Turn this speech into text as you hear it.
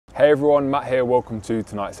Hey everyone, Matt here, welcome to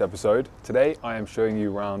tonight's episode. Today I am showing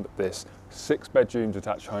you around this 6-bedroom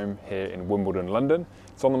detached home here in Wimbledon, London.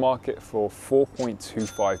 It's on the market for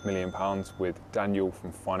 £4.25 million with Daniel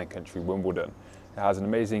from Fine & Country Wimbledon. It has an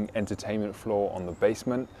amazing entertainment floor on the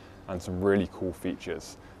basement and some really cool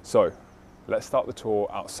features. So let's start the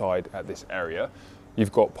tour outside at this area.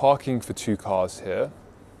 You've got parking for 2 cars here.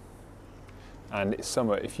 And it's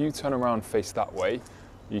summer. If you turn around and face that way,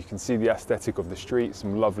 you can see the aesthetic of the street,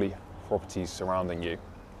 some lovely properties surrounding you.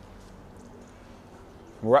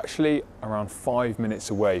 We're actually around 5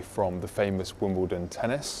 minutes away from the famous Wimbledon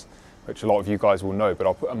tennis, which a lot of you guys will know, but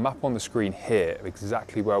I'll put a map on the screen here of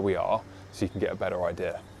exactly where we are so you can get a better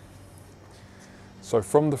idea. So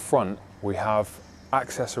from the front, we have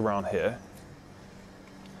access around here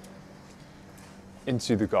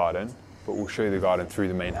into the garden, but we'll show you the garden through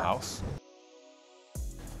the main house.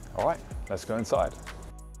 All right, let's go inside.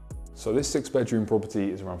 So this 6-bedroom property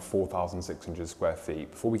is around 4,600 square feet.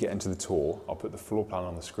 Before we get into the tour, I'll put the floor plan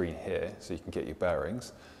on the screen here so you can get your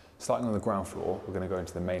bearings. Starting on the ground floor, we're going to go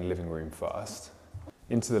into the main living room first.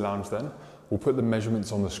 Into the lounge then, we'll put the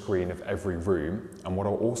measurements on the screen of every room, and what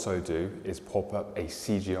I'll also do is pop up a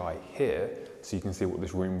CGI here so you can see what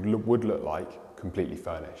this room would look like completely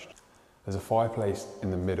furnished. There's a fireplace in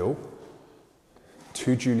the middle,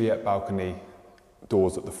 2 Juliet balcony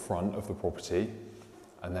doors at the front of the property,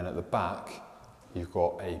 and then at the back, you've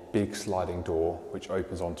got a big sliding door which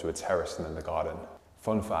opens onto a terrace and then the garden.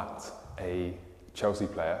 Fun fact, a Chelsea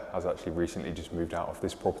player has actually recently just moved out of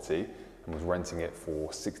this property and was renting it for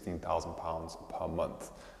 £16,000 per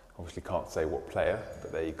month. Obviously can't say what player,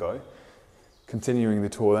 but there you go. Continuing the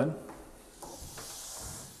tour then.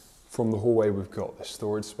 From the hallway, we've got the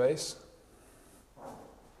storage space.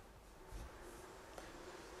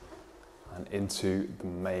 And into the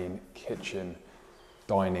main kitchen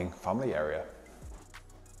dining family area.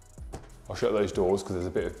 I'll shut those doors because there's a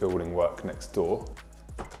bit of building work next door.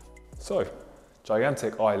 So,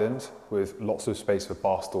 gigantic island with lots of space for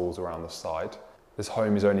bar stools around the side. This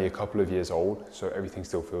home is only a couple of years old, so everything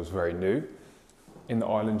still feels very new. In the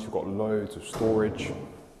island, you've got loads of storage,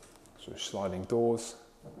 so sliding doors.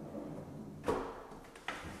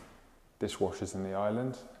 Dishwashers in the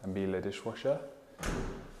island, a Miele dishwasher.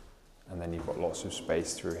 And then you've got lots of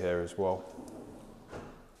space through here as well.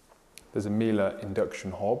 There's a Miele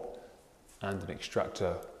induction hob and an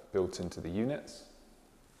extractor built into the units.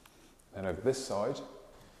 Then over this side,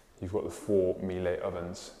 you've got the 4 Miele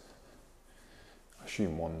ovens. I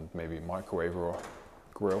assume one maybe a microwave or a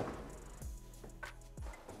grill.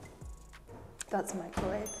 That's a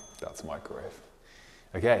microwave. That's a microwave.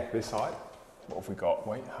 Okay, this side, what have we got?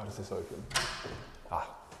 Wait, how does this open?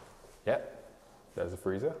 Yep, there's a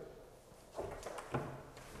freezer.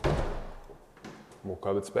 More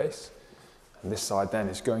cupboard space. And this side then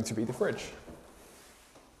is going to be the fridge.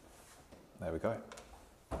 There we go.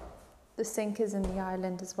 The sink is in the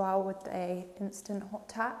island as well with a instant hot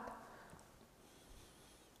tap.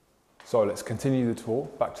 So let's continue the tour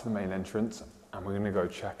back to the main entrance, and we're going to go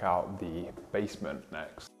check out the basement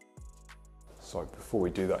next. So before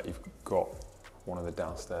we do that, you've got one of the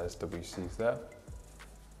downstairs WCs there.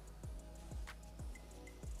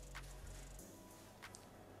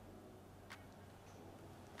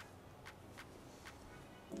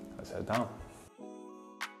 Let's head down.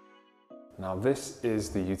 Now this is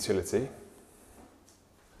the utility.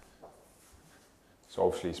 So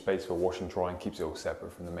obviously space for wash and dry and keeps it all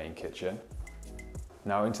separate from the main kitchen.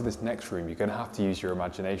 Now into this next room, you're going to have to use your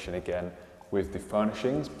imagination again with the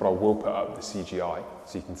furnishings, but I will put up the CGI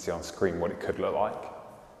so you can see on screen what it could look like.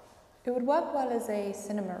 It would work well as a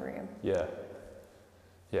cinema room. Yeah,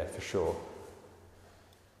 for sure.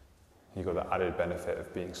 You've got the added benefit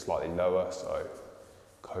of being slightly lower, so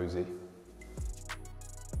cozy.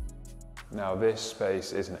 Now this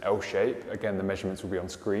space is an L shape. Again, the measurements will be on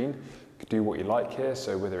screen. You can do what you like here.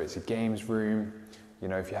 So whether it's a games room, you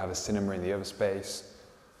know, if you have a cinema in the other space.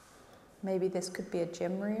 Maybe this could be a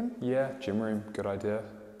gym room. Yeah, gym room, good idea.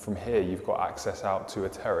 From here, you've got access out to a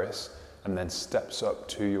terrace and then steps up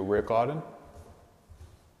to your rear garden.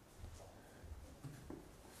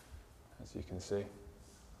 As you can see.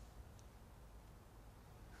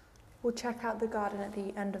 We'll check out the garden at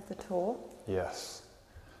the end of the tour. Yes.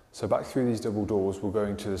 So back through these double doors, we're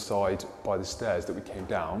going to the side by the stairs that we came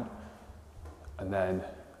down, and then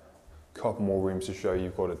a couple more rooms to show.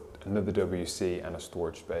 You've got another WC and a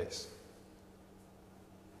storage space.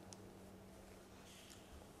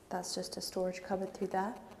 That's just a storage cupboard through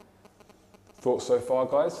there. Thoughts so far,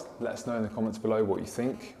 guys? Let us know in the comments below what you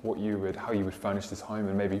think, how you would furnish this home,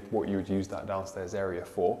 and maybe what you would use that downstairs area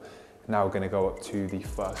for. Now we're going to go up to the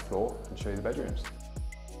first floor and show you the bedrooms.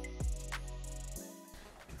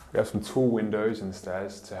 We have some tall windows in the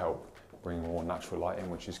stairs to help bring more natural light in,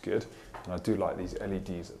 which is good. And I do like these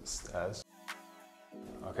LEDs at the stairs.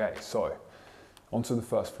 Okay, so onto the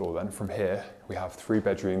first floor then. From here, we have 3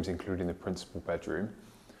 bedrooms, including the principal bedroom.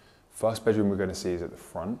 First bedroom we're going to see is at the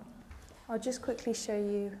front. I'll just quickly show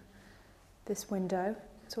you this window,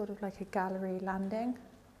 sort of like a gallery landing.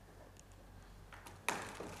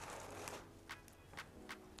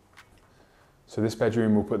 So this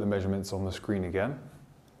bedroom, we'll put the measurements on the screen again.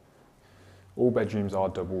 All bedrooms are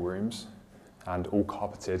double rooms and all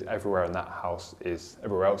carpeted. Everywhere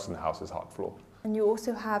else in the house is hard floor. And you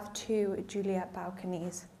also have 2 Juliet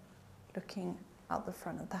balconies looking out the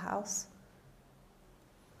front of the house.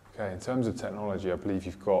 Okay, in terms of technology, I believe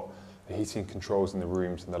you've got the heating controls in the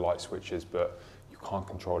rooms and the light switches, but you can't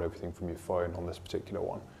control everything from your phone on this particular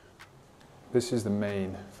one. This is the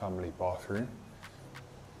main family bathroom.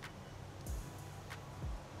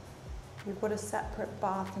 You've got a separate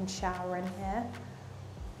bath and shower in here.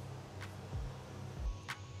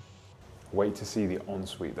 Wait to see the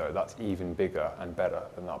ensuite though, that's even bigger and better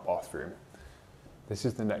than that bathroom. This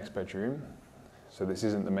is the next bedroom. So this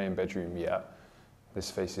isn't the main bedroom yet.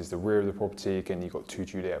 This faces the rear of the property. Again, you've got 2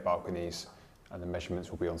 Juliet balconies and the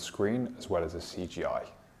measurements will be on screen as well as a CGI.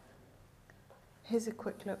 Here's a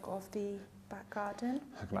quick look of the back garden.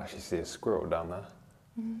 I can actually see a squirrel down there.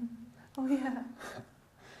 Mm-hmm. Oh yeah.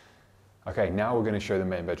 Okay, now we're going to show the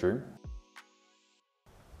main bedroom.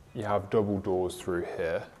 You have double doors through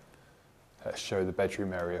here. Let's show the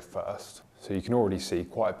bedroom area first. So you can already see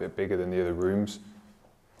quite a bit bigger than the other rooms.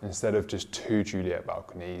 Instead of just 2 Juliet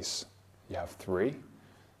balconies, you have 3.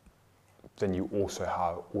 Then you also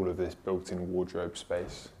have all of this built-in wardrobe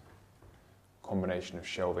space, combination of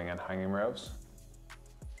shelving and hanging rails.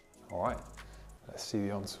 All right, let's see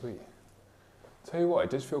the ensuite. Tell you what, it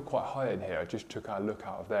does feel quite high in here. I just took a look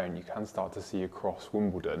out of there and you can start to see across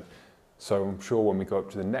Wimbledon. So I'm sure when we go up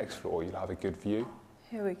to the next floor, you'll have a good view.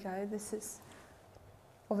 Here we go. This is,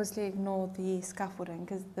 obviously ignore the scaffolding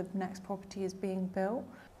because the next property is being built.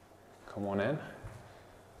 Come on in.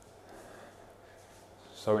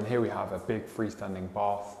 So in here we have a big freestanding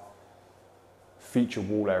bath, feature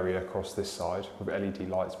wall area across this side with LED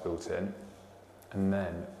lights built in. And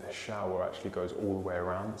then the shower actually goes all the way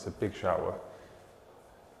around. It's a big shower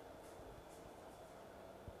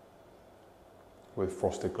with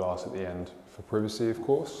frosted glass at the end for privacy, of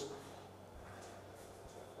course.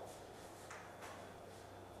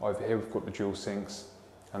 Over here we've got the dual sinks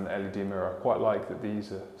and the LED mirror. I quite like that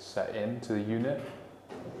these are set into the unit.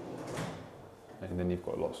 And then you've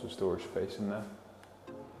got lots of storage space in there.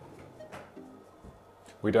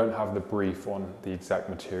 We don't have the brief on the exact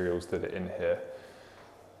materials that are in here.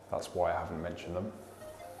 That's why I haven't mentioned them.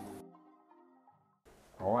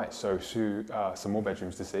 All right, so some more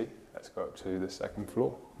bedrooms to see. Let's go up to the second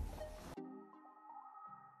floor.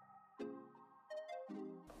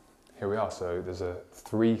 Here we are, so there's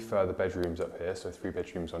 3 further bedrooms up here, so 3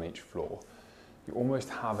 bedrooms on each floor. You almost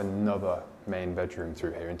have another main bedroom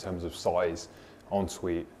through here in terms of size,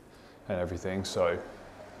 ensuite and everything, so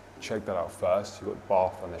check that out first. You've got the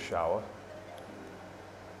bath and the shower.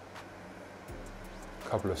 A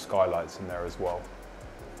couple of skylights in there as well.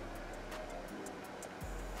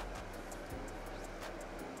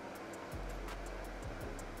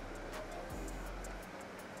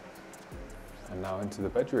 And now into the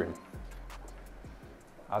bedroom.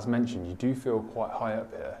 As mentioned, you do feel quite high up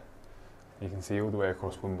here. You can see all the way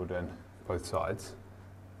across Wimbledon, both sides.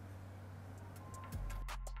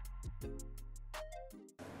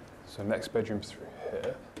 So next bedroom's through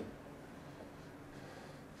here.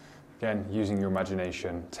 Again, using your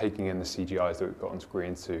imagination, taking in the CGIs that we've got on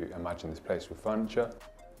screen to imagine this place with furniture.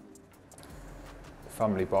 The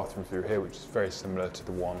family bathroom through here, which is very similar to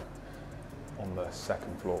the one on the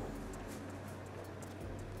second floor.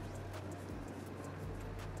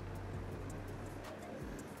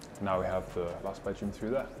 Now we have the last bedroom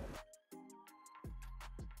through there.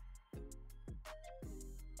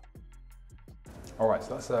 All right,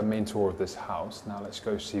 so that's the main tour of this house. Now let's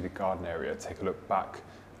go see the garden area, take a look back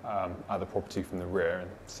at the property from the rear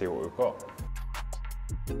and see what we've got.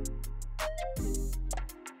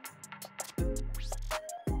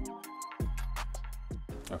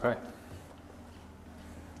 Okay.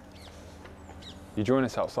 You join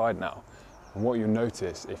us outside now, and what you'll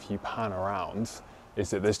notice if you pan around is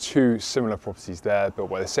that there's 2 similar properties there built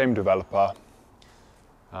by the same developer,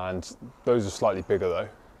 and those are slightly bigger though.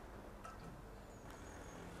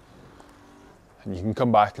 And you can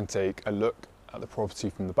come back and take a look at the property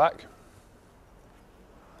from the back.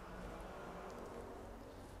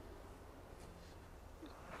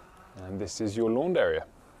 And this is your lawn area.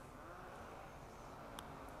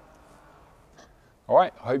 All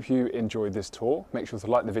right, I hope you enjoyed this tour. Make sure to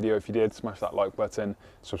like the video if you did, smash that like button,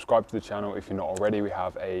 subscribe to the channel if you're not already. We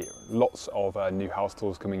have lots of new house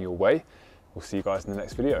tours coming your way. We'll see you guys in the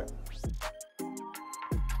next video.